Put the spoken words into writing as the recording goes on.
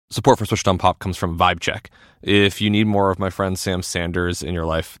Support for Switched on Pop comes from Vibe Check. If you need more of my friend Sam Sanders in your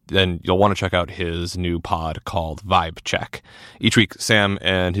life, then you'll want to check out his new pod called Vibe Check. Each week, Sam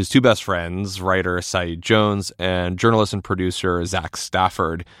and his two best friends, writer Saeed Jones and journalist and producer Zach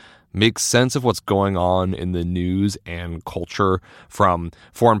Stafford, make sense of what's going on in the news and culture, from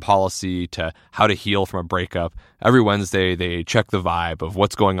foreign policy to how to heal from a breakup. Every Wednesday, they check the vibe of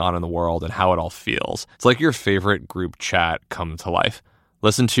what's going on in the world and how it all feels. It's like your favorite group chat come to life.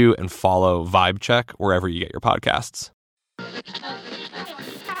 Listen to and follow Vibe Check wherever you get your podcasts.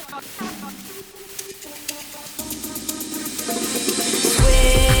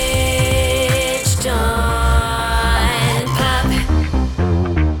 Switched on Pop.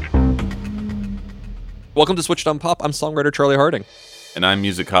 Welcome to Switched on Pop. I'm songwriter Charlie Harding. And I'm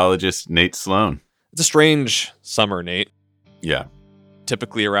musicologist Nate Sloan. It's a strange summer, Nate. Yeah.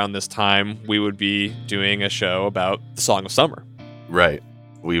 Typically around this time, we would be doing a show about the song of summer. Right.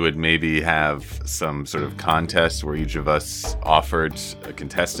 We would maybe have some sort of contest where each of us offered a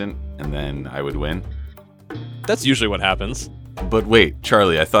contestant and then I would win. That's usually what happens. But wait,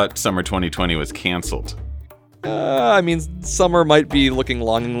 Charlie, I thought summer 2020 was canceled. Summer might be looking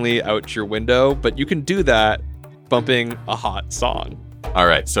longingly out your window, but you can do that bumping a hot song. All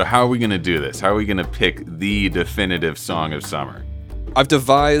right, so how are we going to do this? How are we going to pick the definitive song of summer? I've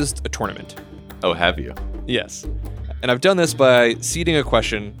devised a tournament. Oh, have you? Yes. And I've done this by seeding a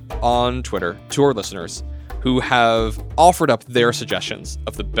question on Twitter to our listeners who have offered up their suggestions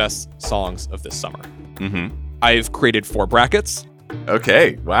of the best songs of this summer. Mm-hmm. I've created 4 brackets.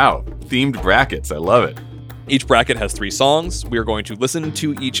 Okay, wow. Themed brackets, I love it. Each bracket has 3 songs. We are going to listen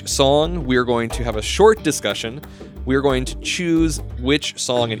to each song. We are going to have a short discussion. We are going to choose which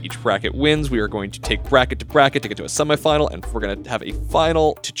song in each bracket wins. We are going to take bracket to bracket to get to a semifinal, and we're going to have a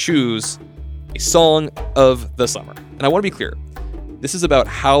final to choose a song of the summer. And I want to be clear, this is about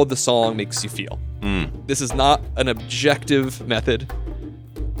how the song makes you feel. This is not an objective method,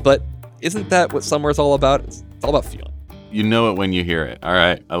 but isn't that what summer is all about? It's all about feeling. You know it when you hear it. All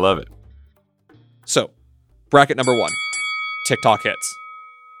right, I love it. So, bracket number 1, TikTok hits.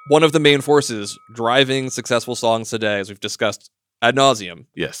 One of the main forces driving successful songs today, as we've discussed ad nauseum,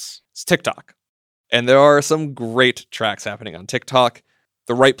 Yes. is TikTok. And there are some great tracks happening on TikTok.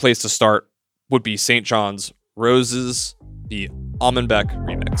 The right place to start would be St. John's Roses, the Amenbeck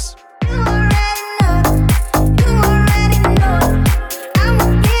remix.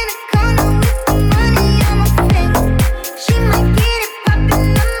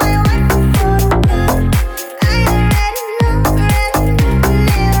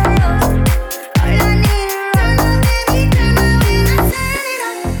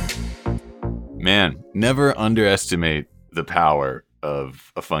 Man, never underestimate the power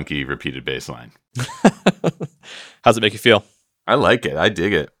of a funky repeated bass line. How's it make you feel? I like it. I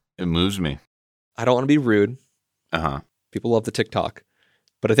dig it. It moves me. I don't want to be rude. Uh-huh. People love the TikTok.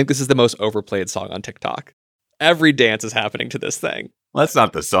 But I think this is the most overplayed song on TikTok. Every dance is happening to this thing. Well, that's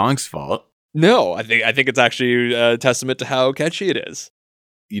not the song's fault. No, I think it's actually a testament to how catchy it is.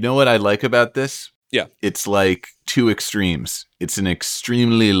 You know what I like about this? Yeah. It's like 2 extremes. It's an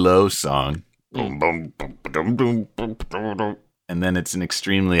extremely low song. And then it's an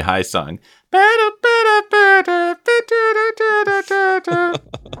extremely high song. And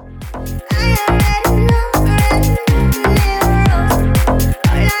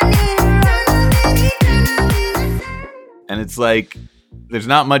it's like, there's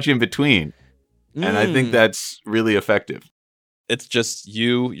not much in between. And I think that's really effective. It's just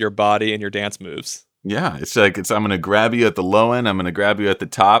you, your body, and your dance moves. Yeah, I'm going to grab you at the low end, I'm going to grab you at the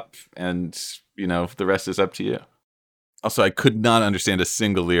top, and, the rest is up to you. Also, I could not understand a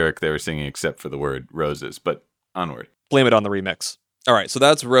single lyric they were singing except for the word roses, but onward. Blame it on the remix. All right, so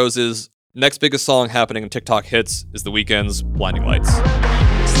that's Roses. Next biggest song happening in TikTok hits is The Weeknd's Blinding Lights.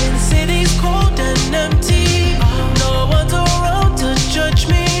 Since it is cold and empty, no one's around to judge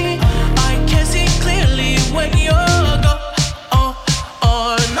me. I can see clearly when you're gone.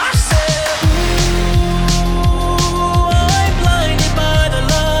 And I said, ooh, I'm blinded by the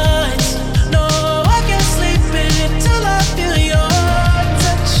lights. No, I can't sleep until I feel your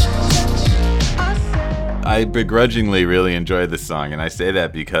touch. I begrudgingly really enjoy this song, and I say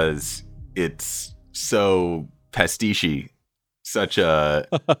that because it's so pastiche, such a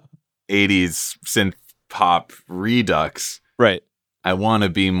 80s synth pop redux. Right. I want to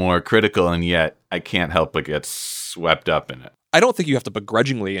be more critical, and yet I can't help but get swept up in it. I don't think you have to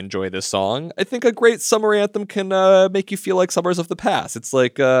begrudgingly enjoy this song. I think a great summer anthem can make you feel like summers of the past. It's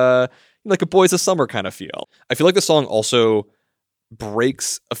like a Boys of Summer kind of feel. I feel like the song also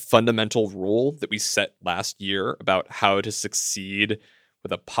breaks a fundamental rule that we set last year about how to succeed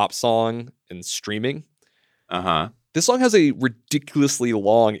with a pop song and streaming. Uh-huh. This song has a ridiculously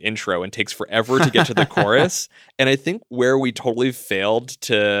long intro and takes forever to get to the chorus. And I think where we totally failed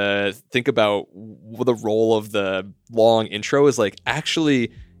to think about the role of the long intro is like,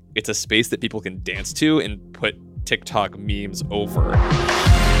 actually, it's a space that people can dance to and put TikTok memes over.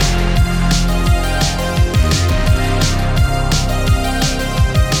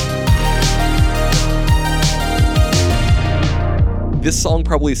 This song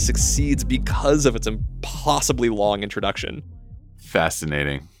probably succeeds because of its impossibly long introduction.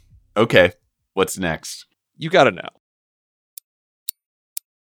 Fascinating. Okay, what's next? You gotta know.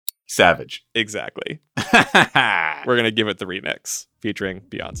 Savage. Exactly. We're gonna give it the remix featuring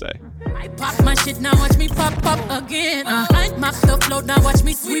Beyonce. I pop my shit, now watch me pop again. I mop the float, now watch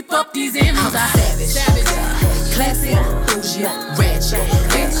me sweep up these M's. Savage. Classy, bougie, ratchet,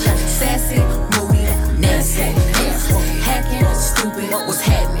 sassy, moody, nasty, hacking, stupid, what's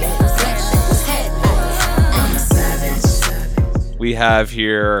happening? What's happening? I'm a savage. We have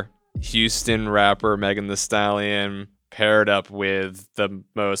here Houston rapper Megan Thee Stallion paired up with the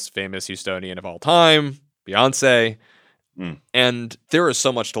most famous Houstonian of all time, Beyonce. And there is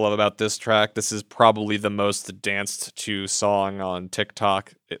so much to love about this track. This is probably the most danced to song on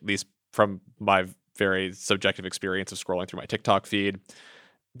TikTok, at least from my very subjective experience of scrolling through my TikTok feed.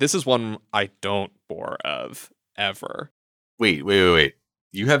 This is one I don't bore of ever. Wait.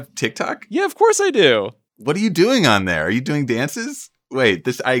 You have TikTok? Yeah, of course I do. What are you doing on there? Are you doing dances? Wait,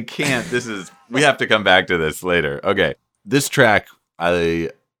 I can't. We have to come back to this later. Okay. This track,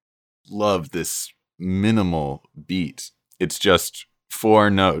 I love this minimal beat. It's just 4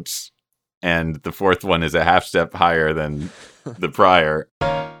 notes, and the fourth one is a half step higher than the prior.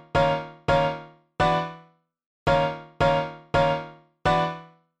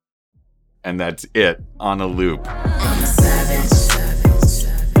 And that's it on a loop. I'm a savage.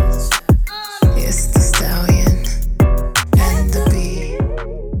 It's the stallion and the bee.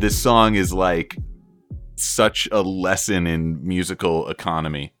 This song is like such a lesson in musical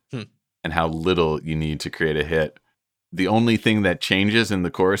economy and how little you need to create a hit. The only thing that changes in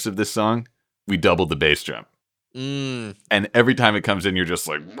the chorus of this song, we double the bass drum. And every time it comes in, you're just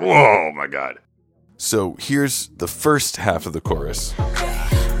like, whoa, my God. So here's the first half of the chorus.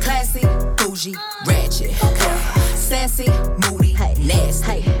 Classy, bougie, ratchet, sassy, moody,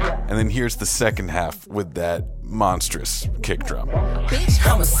 nasty. And then here's the second half with that monstrous kick drum. Bitch,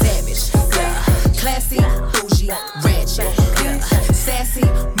 I'm a savage. Classy, bougie, ratchet, sassy,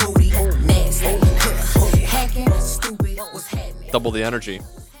 moody, nasty. Hacking, stupid, what's happening? Double the energy.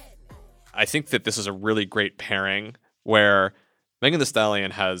 I think that this is a really great pairing where Megan Thee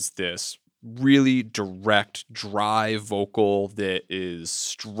Stallion has this really direct, dry vocal that is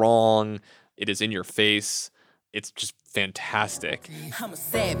strong. It is in your face. It's just fantastic. I'm a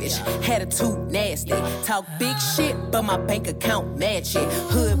savage, attitude nasty. Talk big shit, but my bank account match it.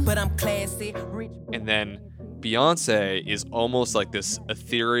 Hood, but I'm classy. Rich. And then Beyonce is almost like this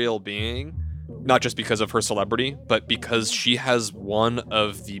ethereal being, not just because of her celebrity, but because she has one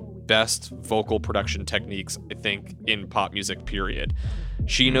of the best vocal production techniques, I think, in pop music, period.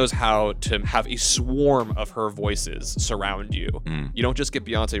 She knows how to have a swarm of her voices surround you. You don't just get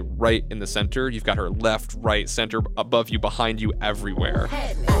Beyonce right in the center. You've got her left, right, center, above you, behind you, everywhere.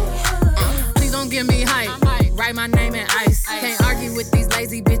 Please don't give me hype. Write my name in ice. Can't argue with these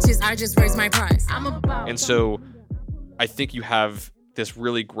lazy bitches. I just raise my price. And so I think you have this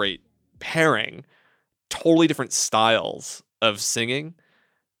really great pairing, totally different styles of singing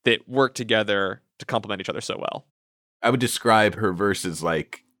that work together to complement each other so well. I would describe her verses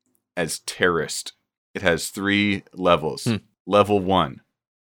like as terraced. It has 3 levels. Level 1,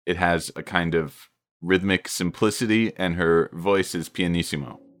 it has a kind of rhythmic simplicity, and her voice is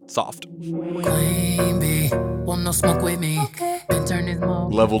pianissimo. Soft. Queen bee, want no smoke with me. Then turn his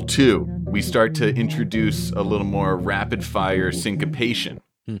mouth. Level 2, we start to introduce a little more rapid fire syncopation.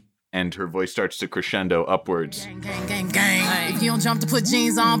 And her voice starts to crescendo upwards. Gang. If you don't jump to put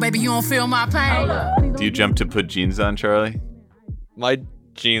jeans on, baby, you don't feel my pain. Do you jump to put jeans on, Charlie? My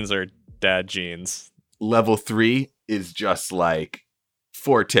jeans are dad jeans. Level 3 is just like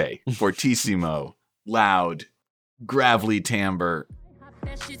forte, fortissimo, loud, gravelly timbre.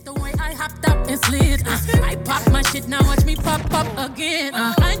 That shit the way I hopped up and slid. I pop my shit, now watch me pop again.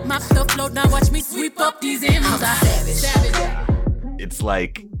 I mop the float, now watch me sweep up these M's. Savage. It's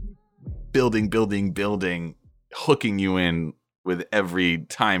like building, hooking you in with every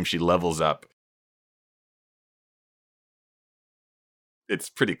time she levels up. It's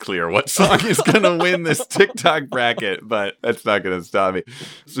pretty clear what song is going to win this TikTok bracket, but that's not going to stop me.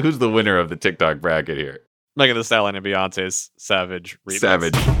 So who's the winner of the TikTok bracket here? Megan Thee Stallion and Beyonce's Savage remix.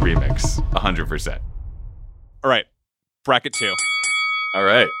 Savage remix, 100%. All right, bracket 2. All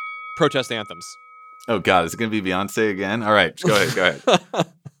right. Protest anthems. Oh, God, is it going to be Beyonce again? All right, go ahead.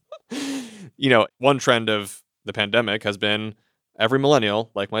 You know, one trend of the pandemic has been every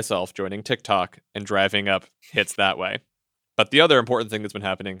millennial, like myself, joining TikTok and driving up hits that way. But the other important thing that's been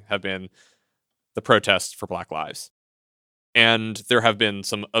happening have been the protests for Black Lives. And there have been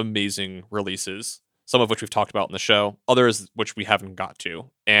some amazing releases, some of which we've talked about in the show, others which we haven't got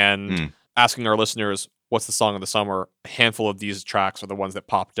to. And asking our listeners, what's the song of the summer? A handful of these tracks are the ones that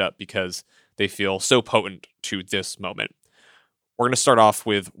popped up because they feel so potent to this moment. We're going to start off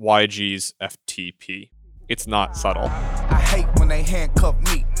with YG's FTP. It's not subtle. I hate when they handcuff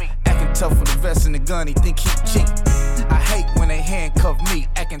me, acting tough with the vest and the gun, he think he cheap. I hate when they handcuff me,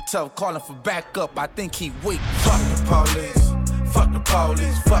 acting tough, calling for backup, I think he weak. Fuck the police, fuck the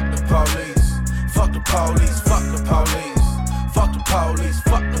police, fuck the police, fuck the police, fuck the police, fuck the police,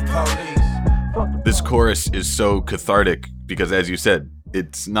 fuck the police. This chorus is so cathartic because, as you said,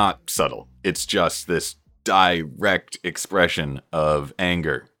 it's not subtle. It's just this direct expression of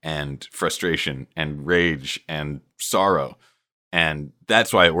anger and frustration and rage and sorrow. And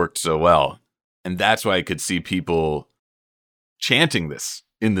that's why it worked so well. And that's why I could see people chanting this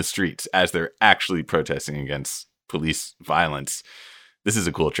in the streets as they're actually protesting against police violence. This is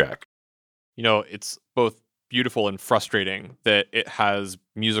a cool track. You know, it's both beautiful and frustrating that it has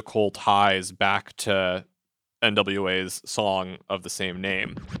musical ties back to NWA's song of the same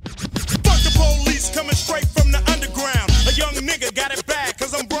name. Fuck the police coming straight from the underground. A young nigga got it bad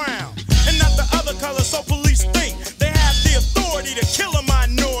cause I'm brown. And not the other color, so police think they have the authority to kill a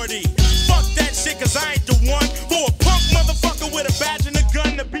minority. Fuck that shit cause I ain't the one for a punk motherfucker with a badge and a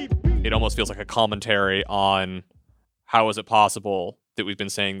gun to be. It almost feels like a commentary on how is it possible that we've been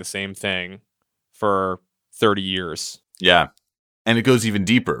saying the same thing for 30 years. Yeah. And it goes even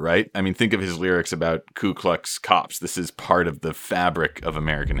deeper, right? I mean, think of his lyrics about Ku Klux cops. This is part of the fabric of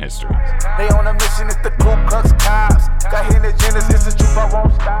American history. They on a mission, it's the Ku Klux cops. Got hidden agendas, it's the truth, I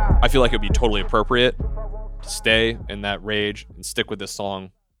won't stop. I feel like it would be totally appropriate to stay in that rage and stick with this song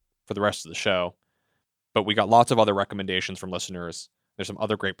for the rest of the show. But we got lots of other recommendations from listeners. There's some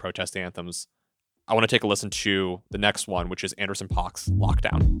other great protest anthems. I want to take a listen to the next one, which is Anderson .Paak's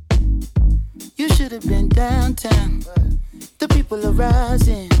Lockdown. You should have been downtown. The people are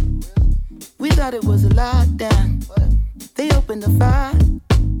rising. We thought it was a lockdown. They opened the fire.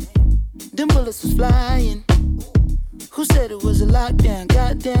 Them bullets was flying. Who said it was a lockdown?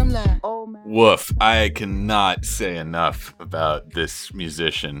 Goddamn lie. Oh, man. Woof. I cannot say enough about this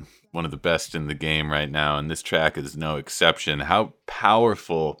musician. One of the best in the game right now, and this track is no exception. How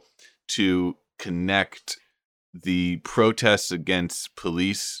powerful to connect the protests against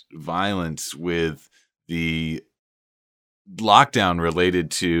police violence with the lockdown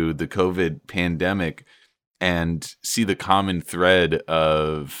related to the COVID pandemic and see the common thread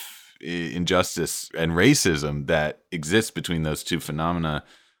of injustice and racism that exists between those two phenomena.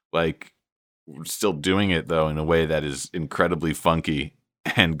 Like, we're still doing it, though, in a way that is incredibly funky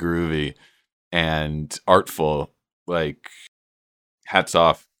and groovy and artful. Like, hats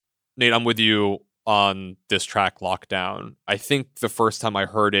off. Nate, I'm with you on this track, Lockdown. I think the first time I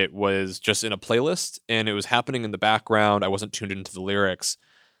heard it was just in a playlist, and it was happening in the background. I wasn't tuned into the lyrics,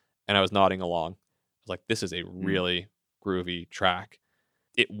 and I was nodding along. I was like, this is a really groovy track.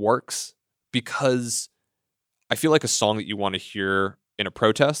 It works because I feel like a song that you want to hear in a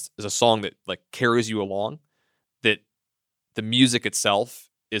protest is a song that like carries you along, that the music itself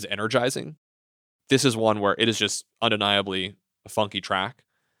is energizing. This is one where it is just undeniably a funky track.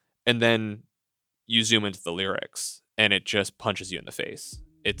 And then you zoom into the lyrics and it just punches you in the face.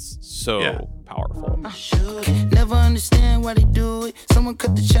 It's so powerful. Never understand why they do it. Someone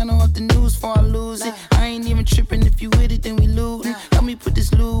cut the channel off the news before I lose it. I ain't even tripping. If you with it, then we lootin'. Help me put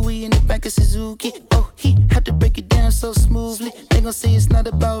this Louis in the back of Suzuki. Oh, he had to break it down so smoothly. They gon' say it's not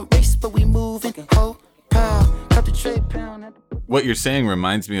about race, but we moving. Ho, pow, cut the trade pound. What you're saying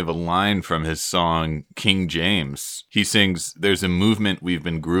reminds me of a line from his song King James. He sings, "There's a movement we've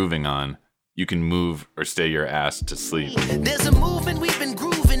been grooving on. You can move or stay your ass to sleep." There's a movement we've been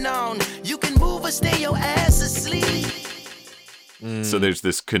grooving on. You can move or stay your ass asleep. So there's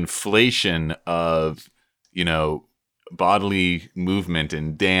this conflation of, you know, bodily movement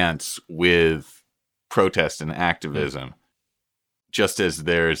and dance with protest and activism. Just as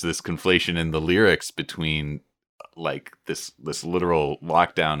there's this conflation in the lyrics between like this literal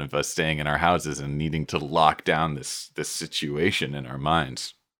lockdown of us staying in our houses and needing to lock down this situation in our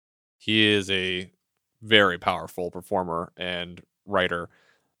minds. He is a very powerful performer and writer.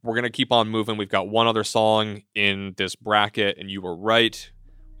 we're going to keep on moving. We've got one other song in this bracket, and you were right.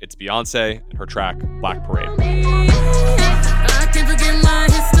 It's Beyonce and her track, Black Parade. I can't forget my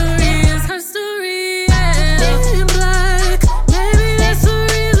history, it's her story, yeah. In black, maybe that's the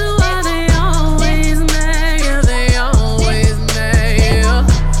reason why they always mad, yeah, they always mad, yeah.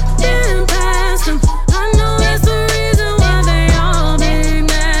 Been past them, I know that's the reason why they all be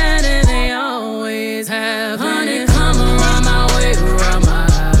mad, and they always have. Honey, come around my way, around my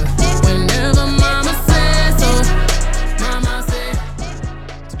eye. Whenever mama says so, mama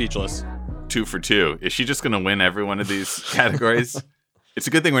says. Speechless. 2 for 2. Is she just going to win every one of these categories? It's a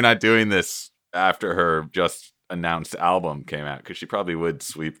good thing we're not doing this after her just announced album came out, because she probably would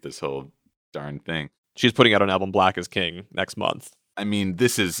sweep this whole darn thing. She's putting out an album, Black is King, next month. I mean,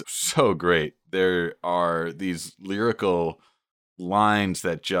 this is so great. There are these lyrical lines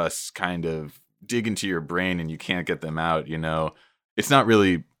that just kind of dig into your brain and you can't get them out, you know? It's not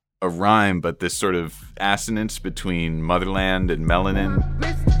really a rhyme, but this sort of assonance between motherland and melanin.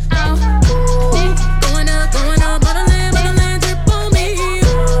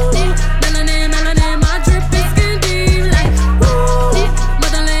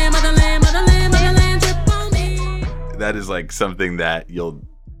 That is like something that you'll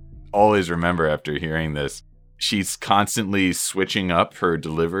always remember after hearing this. She's constantly switching up her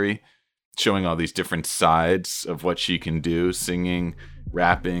delivery, showing all these different sides of what she can do, singing,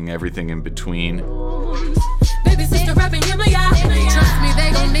 rapping, everything in between. Baby sister rapping, yeah, trust me,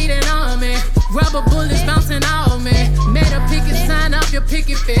 they gon' need an army. Rubber bullets bouncing off me. Made a picket sign up your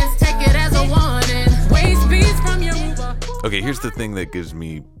picket fence. Take it as a warning. Waste beats from your Uber. Okay, here's the thing that gives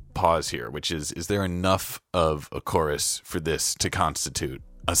me pause here, which is there enough of a chorus for this to constitute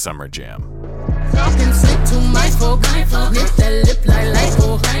a summer jam? Talking slick to my folk. Lift that lip like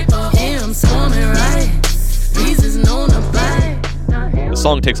lipo. Yeah, I'm swarming right. These is known to buy. The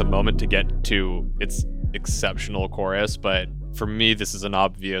song takes a moment to get to its exceptional chorus, but for me, this is an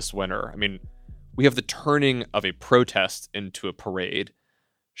obvious winner. I mean, we have the turning of a protest into a parade,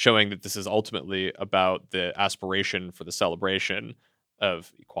 showing that this is ultimately about the aspiration for the celebration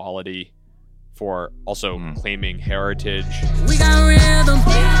of equality, for also claiming heritage. We got rhythm,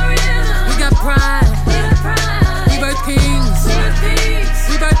 we got pride, we birth kings,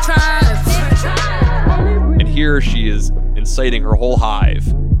 we birth tribes. And here she is inciting her whole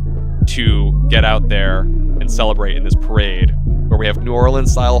hive to get out there and celebrate in this parade where we have New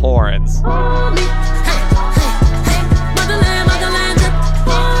Orleans style horns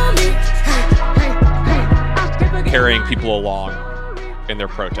carrying people along in their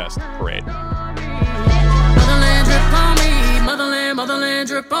protest parade. Motherland drip on me, motherland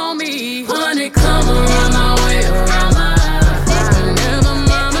drip on me. Honey, come around my way, around my eye. Whenever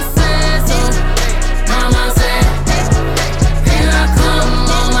mama says so, mama said, here I come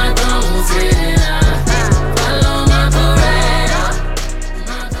on my throne, sitting out. Follow my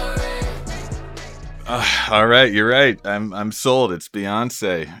parade. All right, you're right. I'm sold. It's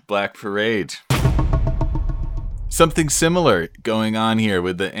Beyonce, Black Parade. Something similar going on here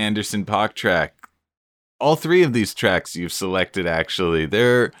with the Anderson .Paak track. All 3 of these tracks you've selected, actually,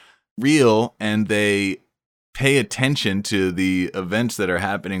 they're real and they pay attention to the events that are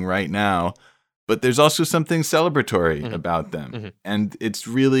happening right now, but there's also something celebratory about them. And it's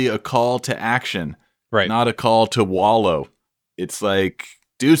really a call to action, right? Not a call to wallow. It's like,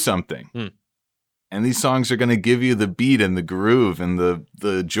 do something. And these songs are going to give you the beat and the groove and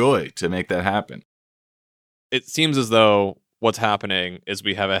the joy to make that happen. It seems as though what's happening is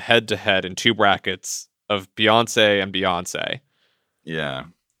we have a head-to-head in 2 brackets of Beyonce and Beyonce. Yeah.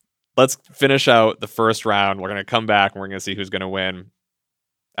 Let's finish out the first round. We're going to come back and we're going to see who's going to win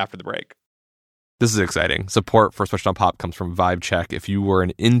after the break. This is exciting. Support for Switched on Pop comes from Vibe Check. If you were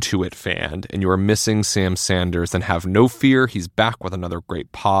an Intuit fan and you are missing Sam Sanders, then have no fear. He's back with another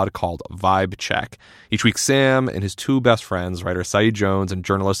great pod called Vibe Check. Each week, Sam and his 2 best friends, writer Saeed Jones and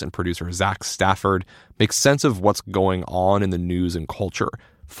journalist and producer Zach Stafford, make sense of what's going on in the news and culture,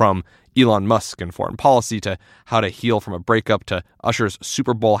 from Elon Musk and foreign policy to how to heal from a breakup to Usher's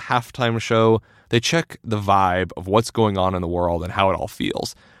Super Bowl halftime show. They check the vibe of what's going on in the world and how it all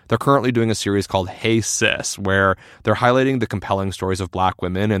feels. They're currently doing a series called Hey Sis, where they're highlighting the compelling stories of Black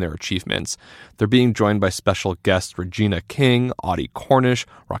women and their achievements. They're being joined by special guests Regina King, Audie Cornish,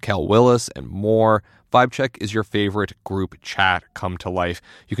 Raquel Willis, and more. Vibe Check is your favorite group chat come to life.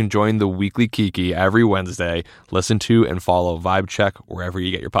 You can join the weekly Kiki every Wednesday. Listen to and follow Vibe Check wherever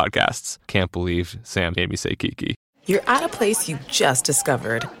you get your podcasts. Can't believe Sam made me say Kiki. You're at a place you just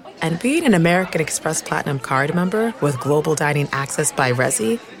discovered. And being an American Express Platinum card member with global dining access by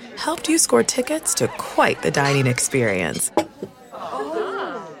Resy helped you score tickets to quite the dining experience.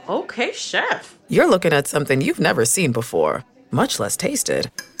 Okay, chef. You're looking at something you've never seen before, much less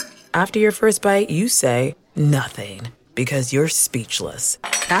tasted. After your first bite, you say nothing because you're speechless.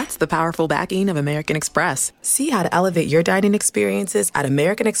 That's the powerful backing of American Express. See how to elevate your dining experiences at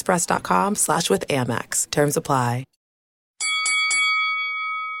americanexpress.com/withAmex. Terms apply.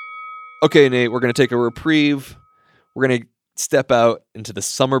 Okay, Nate, we're going to take a reprieve. We're going to step out into the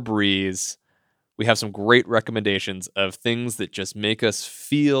summer breeze. We have some great recommendations of things that just make us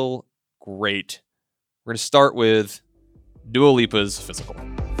feel great. We're going to start with Dua Lipa's Physical.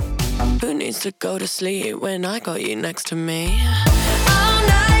 Who needs to go to sleep when I got you next to me? All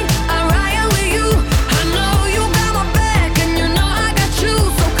night, I ride with you. I know you got my back, and you know I got you.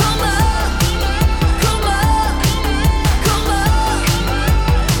 So come up,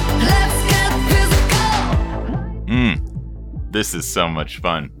 let's get physical. This is so much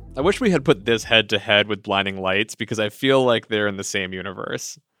fun. I wish we had put this head to head with Blinding Lights because I feel like they're in the same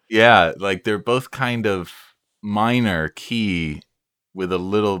universe. Yeah, like they're both kind of minor key with a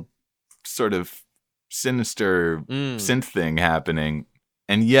little sort of sinister synth thing happening,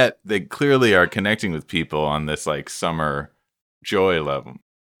 and yet they clearly are connecting with people on this like summer joy level.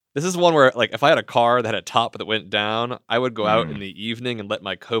 This is one where, like, if I had a car that had a top that went down, I would go out in the evening and let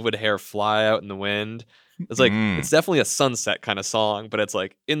my COVID hair fly out in the wind. It's like, it's definitely a sunset kind of song, but it's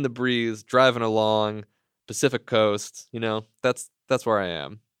like in the breeze, driving along, Pacific Coast, you know, that's where I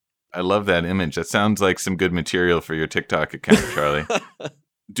am. I love that image. That sounds like some good material for your TikTok account, Charlie.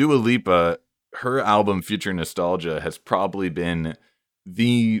 Dua Lipa, her album Future Nostalgia has probably been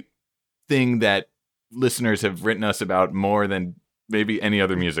the thing that listeners have written us about more than maybe any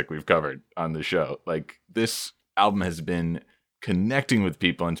other music we've covered on the show. Like, this album has been connecting with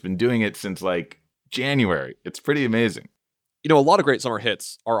people, and it's been doing it since like January. It's pretty amazing. You know, a lot of great summer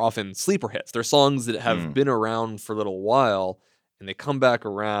hits are often sleeper hits. They're songs that have been around for a little while, and they come back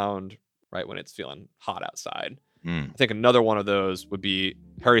around right when it's feeling hot outside. I think another one of those would be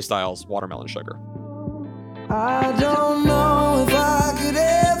Harry Styles' Watermelon Sugar. I don't know if I could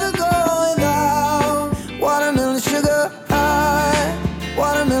ever go without watermelon sugar high,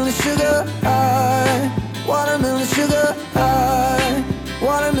 watermelon sugar high, watermelon sugar high,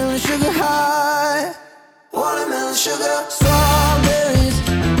 watermelon sugar high, watermelon sugar, strawberries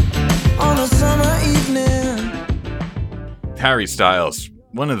on a summer evening. Harry Styles,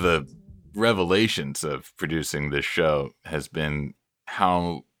 one of the revelations of producing this show has been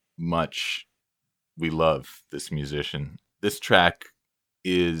how much we love this musician. This track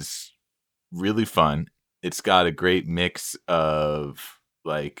is really fun. It's got a great mix of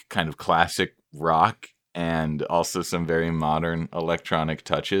like kind of classic rock and also some very modern electronic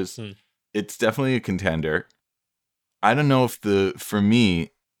touches. It's definitely a contender. I don't know if for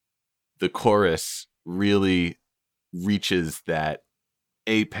me, the chorus really reaches that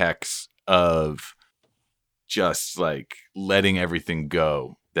apex of just like letting everything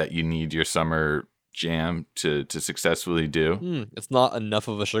go that you need your summer jam to successfully do. It's not enough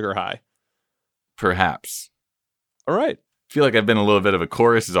of a sugar high. Perhaps. All right. I feel like I've been a little bit of a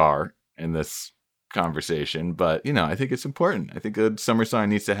chorus czar in this conversation, but you know, I think it's important. I think a summer song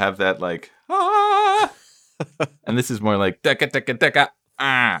needs to have that like, ah, and this is more like, deka, deka, deka,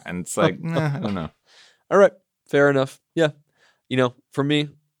 ah, and it's like, I don't know. All right. Fair enough. Yeah. You know, for me,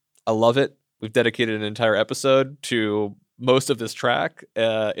 I love it. We've dedicated an entire episode to most of this track.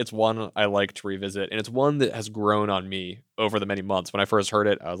 It's one I like to revisit, and it's one that has grown on me over the many months. When I first heard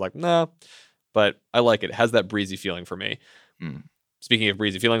it, I was like, nah, but I like it. It has that breezy feeling for me. Speaking of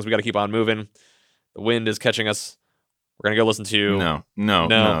breezy feelings, we got to keep on moving. The wind is catching us. We're going to go listen to...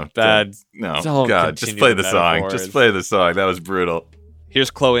 No. Bad. No, Don't God, just continue play the the song. metaphors. Just play the song. That was brutal. Here's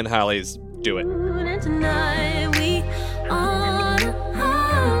Chloe and Halle's Do It. And tonight we on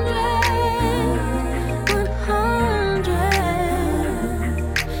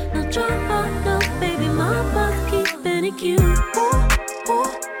 100. No drama, no baby, my boss keeping it cute. Ooh,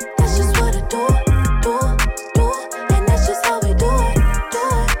 that's just what I do, and that's just how we do it,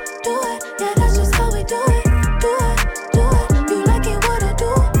 yeah, that's just how we do it, you like it what I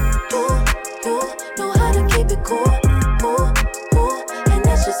do, know how to keep it cool, and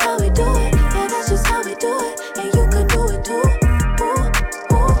that's just how we do it, yeah, that's just how we do it, and you could do it too,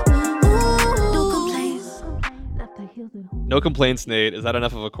 no complaints. No complaints, Nate. Is that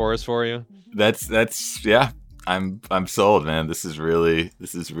enough of a chorus for you? That's yeah. I'm sold, man. This is really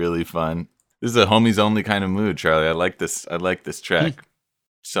fun. This is a homies only kind of mood, Charlie. I like this track.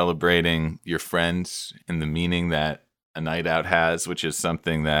 Celebrating your friends and the meaning that a night out has, which is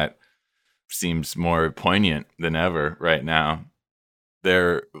something that seems more poignant than ever right now.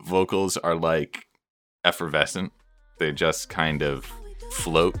 Their vocals are like effervescent. They just kind of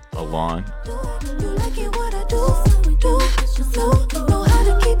float along. You like it what I do, know how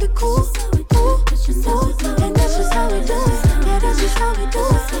to keep it cool. And that's just how we do it. Yeah, that's just how we do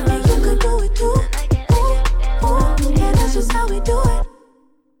it. And you could do it too. Yeah, that's just how we do it.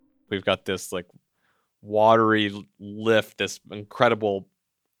 We've got this like watery lift, this incredible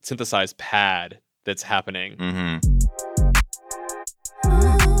synthesized pad that's happening. Mm-hmm.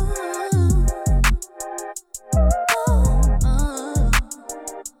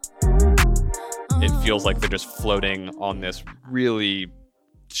 It feels like they're just floating on this really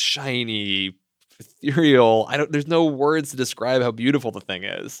shiny, ethereal. There's no words to describe how beautiful the thing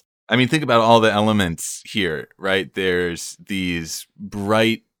is. I mean, think about all the elements here, right? There's these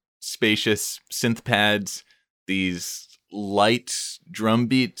bright, spacious synth pads, these light drum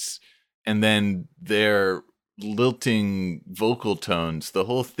beats, and then their lilting vocal tones. The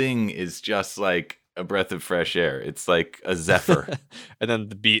whole thing is just like a breath of fresh air. It's like a zephyr. And then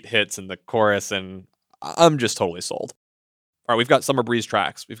the beat hits in the chorus, and I'm just totally sold. All right, we've got Summer Breeze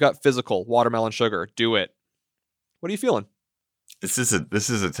tracks. We've got Physical, Watermelon Sugar, Do It. What are you feeling? This is a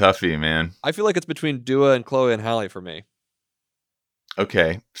toughie, man. I feel like it's between Dua and Chloe and Halle for me.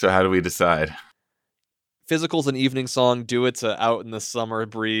 Okay, so how do we decide? Physical's an evening song. Do It's a out in the summer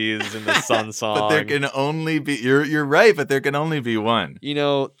breeze in the sun song. But there can only be you're right, but there can only be one. You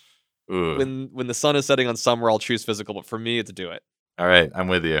know, Ooh. when the sun is setting on Summer, I'll choose Physical, but for me, it's Do It. All right, I'm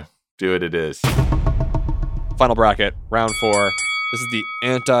with you. Do It is. Final bracket, round 4. This is the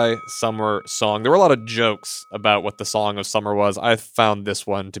anti-summer song. There were a lot of jokes about what the song of summer was. I found this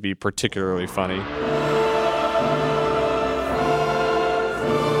one to be particularly funny.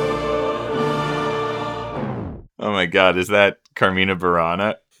 Oh my God, is that Carmina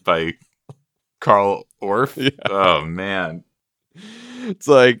Burana by Carl Orff? Yeah. Oh man. It's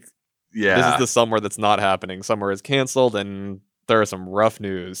like, Yeah. this is the summer that's not happening. Summer is canceled, and there is some rough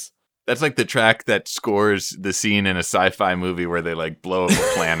news. That's like the track that scores the scene in a sci-fi movie where they like blow up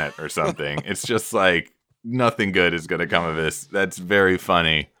a planet or something. It's just like nothing good is going to come of this. That's very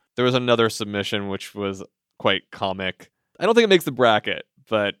funny. There was another submission which was quite comic. I don't think it makes the bracket,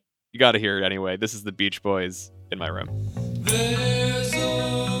 but you got to hear it anyway. This is the Beach Boys, In My Room. There's a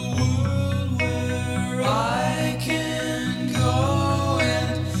world where I can go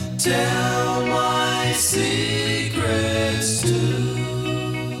and tell my secrets to.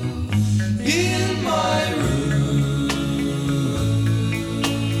 In my room.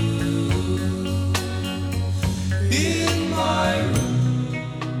 In my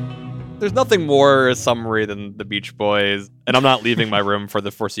room. There's nothing more summery than the Beach Boys, and I'm not leaving my room for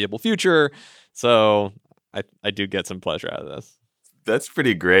the foreseeable future, so I do get some pleasure out of this. That's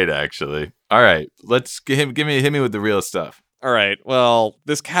pretty great, actually. All right, let's hit me with the real stuff. All right, well,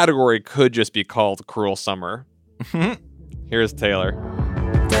 this category could just be called Cruel Summer. Here's Taylor.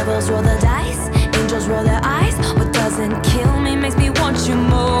 Devils roll the dice, angels roll their eyes. What doesn't kill me makes me want you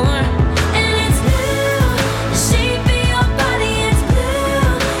more. And it's blue, the shape of your body is blue.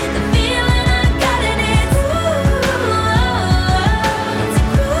 The feeling I got in it's ooh. It's a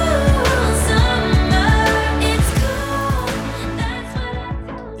cruel summer. It's cool. That's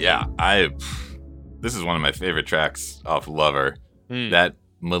what Yeah, this is one of my favorite tracks off Lover. That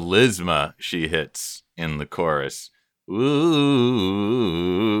melisma she hits in the chorus. Ooh,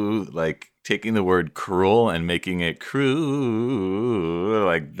 like taking the word cruel and making it cruel,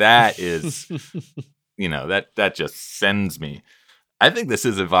 like that is, that just sends me. I think this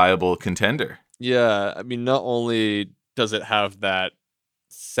is a viable contender. Yeah, I mean, not only does it have that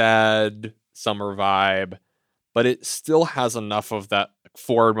sad summer vibe, but it still has enough of that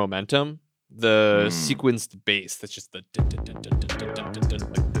forward momentum. The sequenced bass, that's just the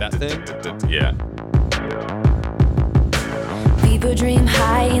like that thing. Yeah. Fever dream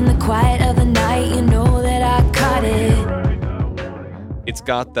high in the quiet of the night. You know that I caught it. It's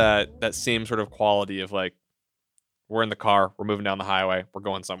got that same sort of quality of like, we're in the car, we're moving down the highway, we're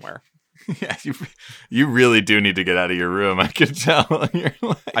going somewhere. Yeah, you really do need to get out of your room. I can tell. You're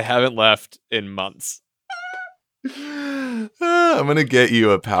like, I haven't left in months. I'm gonna get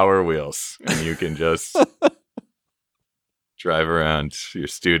you a Power Wheels, and you can just drive around your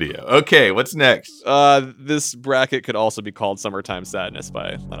studio. Okay, what's next? This bracket could also be called Summertime Sadness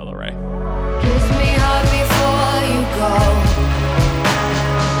by Lana Del Rey. Kiss me hard before you go.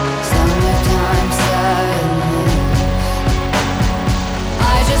 Summertime sadness.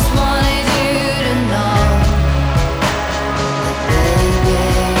 I just wanted you to know that baby,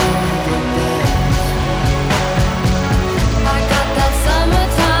 you're the best. I got that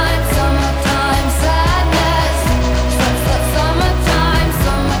summertime sadness. That's that summertime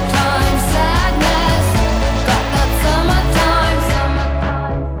sadness. Got that summertime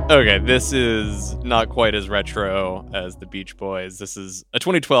Okay, this is not quite as retro as the Beach Boys. This is a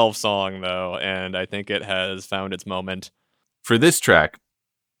 2012 song, though, and I think it has found its moment. For this track,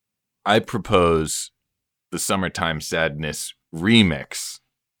 I propose the Summertime Sadness remix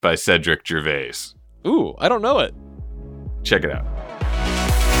by Cedric Gervais. Ooh, I don't know it. Check it out.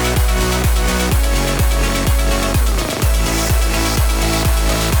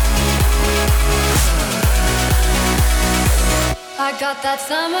 I got that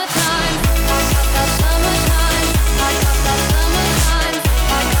summertime. I got that summertime. I got that summertime.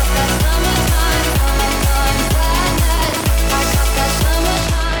 I got that summertime. Summertime sadness. I got that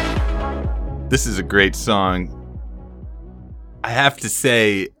summertime. This is a great song. I have to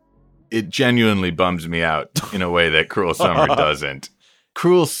say, it genuinely bums me out in a way that Cruel Summer doesn't.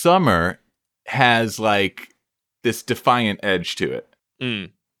 Cruel Summer has like this defiant edge to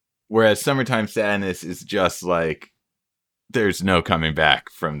it. Whereas Summertime Sadness is just like, there's no coming back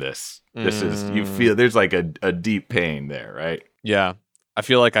from this. This is, you feel there's like a deep pain there, right? Yeah, I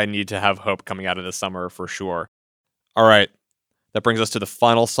feel like I need to have hope coming out of the summer for sure. All right, that brings us to the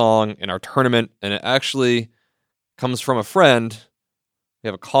final song in our tournament, and it actually comes from a friend. We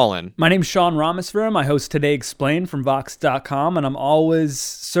have a call-in. My name's Sean Rameswaram. I host Today Explained from Vox.com, and I'm always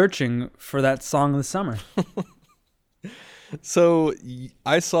searching for that song of the summer. So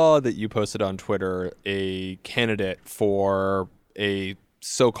I saw that you posted on Twitter a candidate for a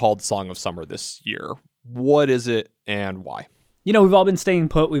so-called Song of Summer this year. What is it and why? You know, we've all been staying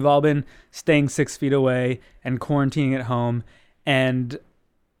put. We've all been staying 6 feet away and quarantining at home. And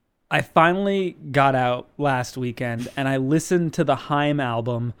I finally got out last weekend and I listened to the Haim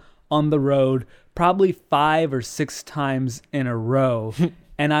album on the road probably 5 or 6 times in a row.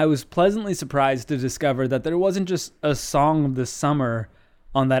 And I was pleasantly surprised to discover that there wasn't just a song of the summer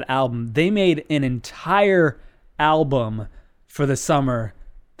on that album. They made an entire album for the summer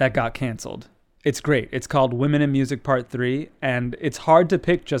that got canceled. It's great. It's called Women in Music Part 3, and it's hard to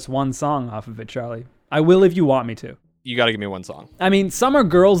pick just one song off of it, Charlie. I will if you want me to. You got to give me one song. I mean, Summer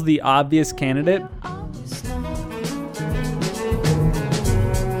Girl's the obvious candidate. I'm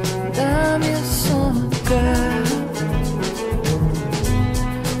your summer girl.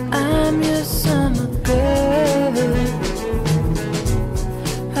 I'm your summer girl.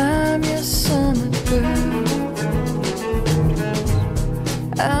 I'm your summer girl.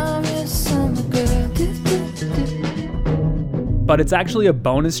 I'm your summer girl. But it's actually a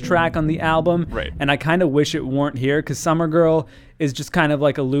bonus track on the album. Right. And I kind of wish it weren't here because Summer Girl is just kind of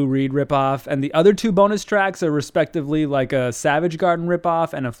like a Lou Reed ripoff. And the other 2 bonus tracks are respectively like a Savage Garden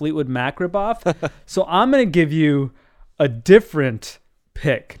ripoff and a Fleetwood Mac ripoff. So I'm going to give you a different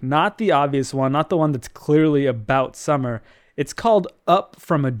pick, not the obvious one, not the one that's clearly about summer. It's called Up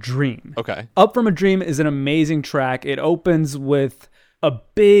From a Dream. Okay. Up From a Dream is an amazing track. It opens with a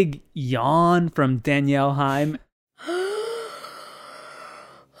big yawn from Danielle Haim.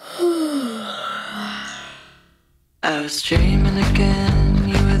 I was dreaming again,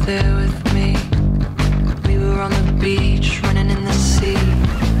 you were there with me. We were on the beach, running in the sea.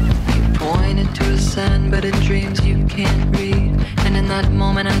 You pointed to a sign, but in dreams you can't read. And in that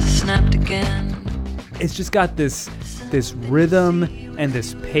moment I snapped again. It's just got this rhythm and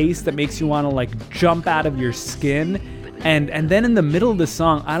this pace that makes you want to like jump out of your skin. And then in the middle of the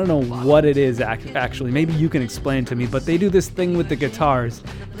song, I don't know what it is actually. Maybe you can explain to me, but they do this thing with the guitars.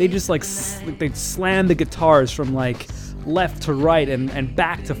 They just like they slam the guitars from like left to right and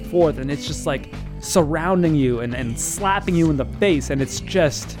back to forth, and it's just like surrounding you and slapping you in the face, and it's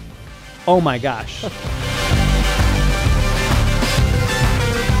just, oh my gosh.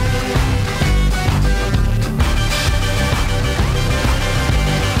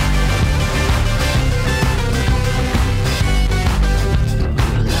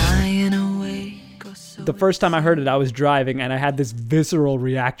 The first time I heard it, I was driving, and I had this visceral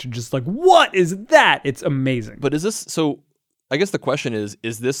reaction, just like, what is that? It's amazing. But is this, so I guess the question is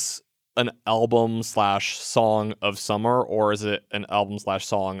this an album/song of summer, or is it an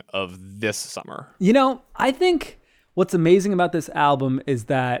album/song of this summer? You know, I think what's amazing about this album is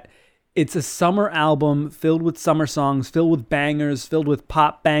that it's a summer album filled with summer songs, filled with bangers, filled with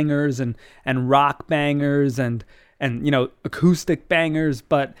pop bangers and rock bangers and you know, acoustic bangers,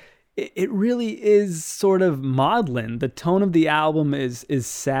 but it really is sort of maudlin. The tone of the album is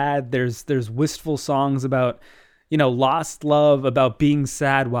sad. There's wistful songs about, you know, lost love, about being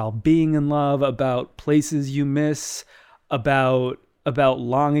sad while being in love, about places you miss, about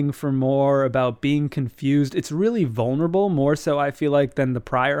longing for more, about being confused. It's really vulnerable, more so I feel like than the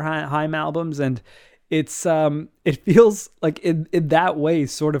prior Haim albums, and it's it feels like in that way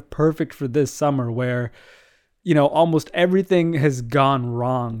sort of perfect for this summer, where almost everything has gone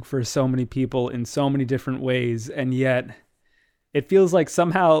wrong for so many people in so many different ways. And yet it feels like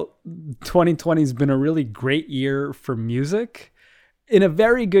somehow 2020 has been a really great year for music, in a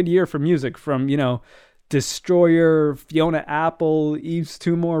very good year for music, from, Destroyer, Fiona Apple, Yves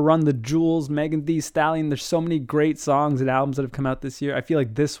Tumor, Run the Jewels, Megan Thee Stallion. There's so many great songs and albums that have come out this year. I feel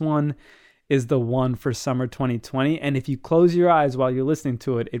like this one is the one for summer 2020. And if you close your eyes while you're listening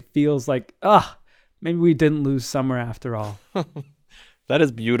to it, it feels like, maybe we didn't lose summer after all. That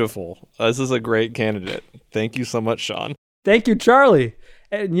is beautiful. This is a great candidate. Thank you so much, Sean. Thank you, Charlie.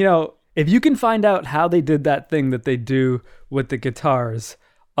 And, if you can find out how they did that thing that they do with the guitars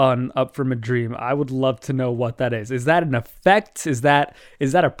on Up From a Dream, I would love to know what that is. Is that an effect? Is that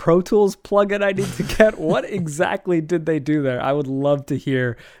a Pro Tools plugin I need to get? What exactly did they do there? I would love to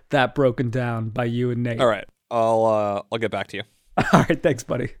hear that broken down by you and Nate. All right. I'll get back to you. All right. Thanks,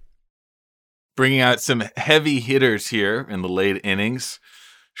 buddy. Bringing out some heavy hitters here in the late innings.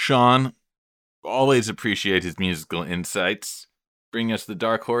 Sean, always appreciate his musical insights. Bring us the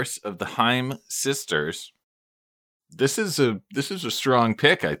dark horse of the Haim Sisters. This is a strong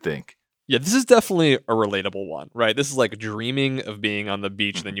pick, I think. Yeah, this is definitely a relatable one, right? This is like dreaming of being on the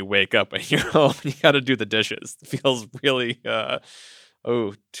beach, and then you wake up and you're home and you got to do the dishes. It feels really,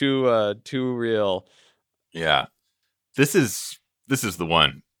 too real. Yeah, this is the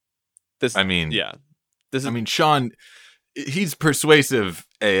one. Sean, he's persuasive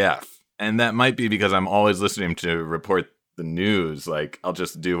AF, and that might be because I'm always listening to him report the news. Like, I'll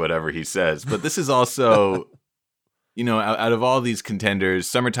just do whatever he says. But this is also. Out of all these contenders,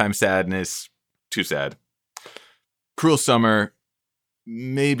 Summertime Sadness, too sad. Cruel Summer,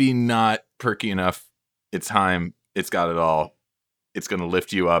 maybe not perky enough. It's Haim. It's got it all. It's going to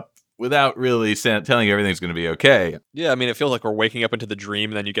lift you up without really telling you everything's going to be okay. Yeah, I mean, it feels like we're waking up into the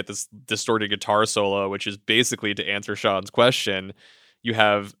dream, and then you get this distorted guitar solo, which is basically, to answer Sean's question, you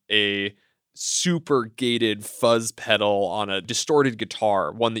have a super gated fuzz pedal on a distorted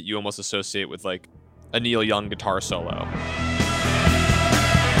guitar, one that you almost associate with like a Neil Young guitar solo.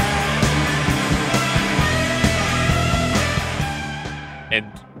 And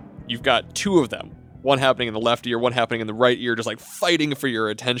you've got two of them, one happening in the left ear, one happening in the right ear, just like fighting for your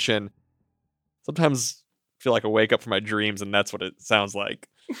attention. Sometimes I feel like I wake up from my dreams, and that's what it sounds like.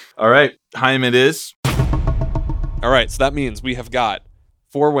 All right, Haim it is. All right, so that means we have got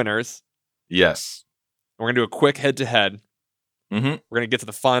 4 winners. Yes. We're going to do a quick head-to-head. Mm-hmm. We're going to get to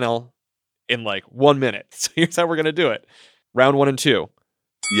the final in like 1 minute. So here's how we're going to do it. Round 1 and 2.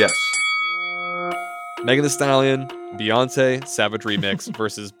 Yes. Megan Thee Stallion, Beyonce, Savage Remix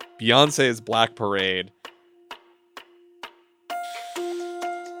versus Beyonce's Black Parade.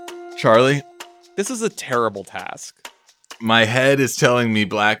 Charlie? This is a terrible task. My head is telling me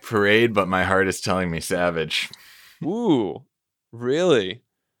Black Parade, but my heart is telling me Savage. Ooh, really?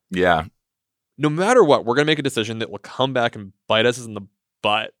 Yeah. No matter what, we're going to make a decision that will come back and bite us in the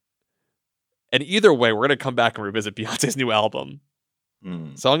butt. And either way, we're going to come back and revisit Beyonce's new album.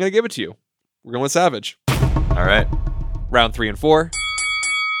 So I'm going to give it to you. We're going with Savage. All right. Round 3 and 4.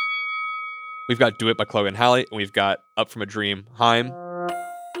 We've got Do It by Chloe and Halle, and we've got Up From a Dream, Haim.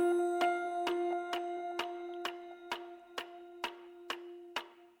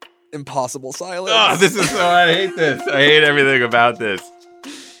 Impossible silence. Oh, this is I hate this. I hate everything about this.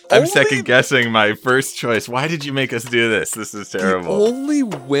 I'm second guessing my first choice. Why did you make us do this? This is terrible. The only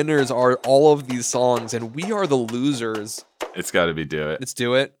winners are all of these songs, and we are the losers. It's got to be Do It. Let's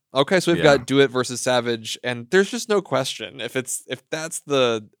Do It. Okay, so we've got Do It versus Savage, and there's just no question. If that's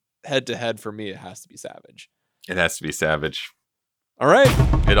the head-to-head for me, it has to be Savage. It has to be Savage. All right.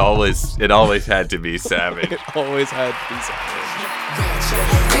 It always had to be Savage. It always had to be Savage.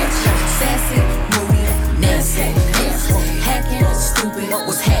 Sassy, moody, nasty, hacking, stupid,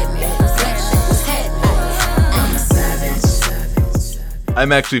 what's happening? What's happening? I'm savage.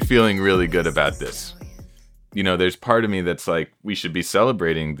 I'm actually feeling really good about this. There's part of me that's like, we should be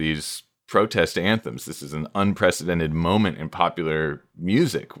celebrating these protest anthems. This is an unprecedented moment in popular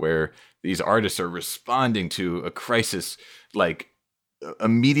music where these artists are responding to a crisis like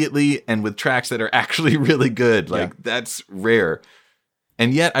immediately and with tracks that are actually really good. That's rare.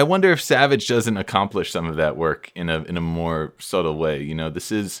 And yet, I wonder if Savage doesn't accomplish some of that work in a more subtle way.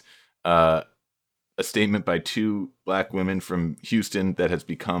 This is a statement by 2 black women from Houston that has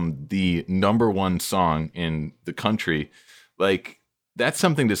become the #1 song in the country. That's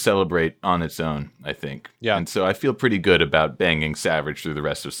something to celebrate on its own, I think. Yeah. And so I feel pretty good about banging Savage through the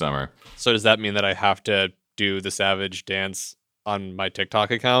rest of summer. So does that mean that I have to do the Savage dance on my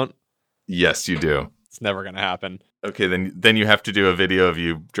TikTok account? Yes, you do. It's never going to happen. Okay, then you have to do a video of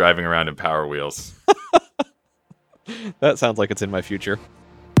you driving around in Power Wheels. That sounds like it's in my future.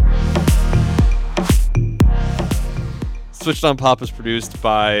 Switched on Pop is produced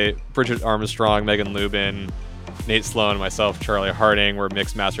by Bridget Armstrong, Megan Lubin, Nate Sloan, and myself, Charlie Harding. We're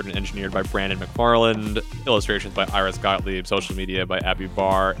mixed, mastered, and engineered by Brandon McFarland. Illustrations by Iris Gottlieb. Social media by Abby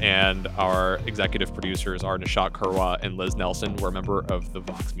Barr. And our executive producers are Nishat Kurwa and Liz Nelson. We're a member of the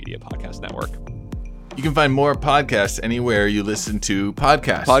Vox Media Podcast Network. You can find more podcasts anywhere you listen to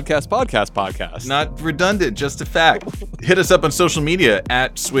podcasts. Podcast. Not redundant, just a fact. Hit us up on social media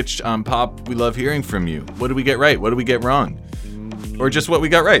at Switched on Pop. We love hearing from you. What do we get right? What do we get wrong? Or just what we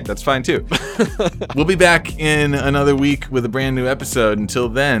got right. That's fine too. We'll be back in another week with a brand new episode. Until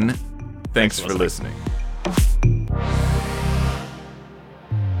then, thanks for listening.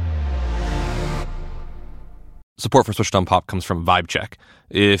 Support for Switched on Pop comes from Vibe Check.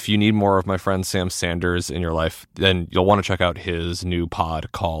 If you need more of my friend Sam Sanders in your life, then you'll want to check out his new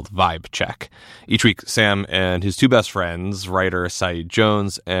pod called Vibe Check. Each week, Sam and his two best friends, writer Saeed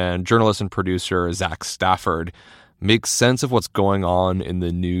Jones and journalist and producer Zach Stafford, make sense of what's going on in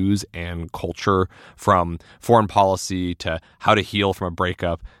the news and culture, from foreign policy to how to heal from a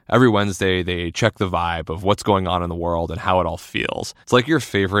breakup. Every Wednesday, they check the vibe of what's going on in the world and how it all feels. It's like your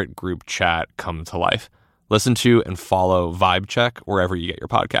favorite group chat come to life. Listen to and follow Vibe Check wherever you get your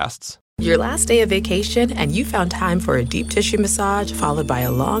podcasts. Your last day of vacation and you found time for a deep tissue massage followed by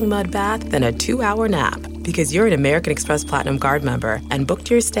a long mud bath, then a 2-hour nap. Because you're an American Express Platinum Card member and booked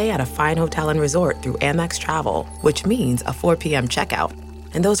your stay at a fine hotel and resort through Amex Travel, which means a 4 p.m. checkout.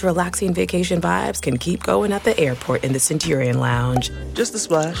 And those relaxing vacation vibes can keep going at the airport in the Centurion Lounge. Just a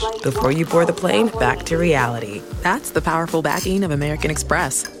splash. Before you board the plane, back to reality. That's the powerful backing of American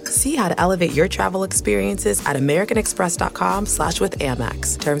Express. See how to elevate your travel experiences at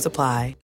americanexpress.com/withAmex. Terms apply.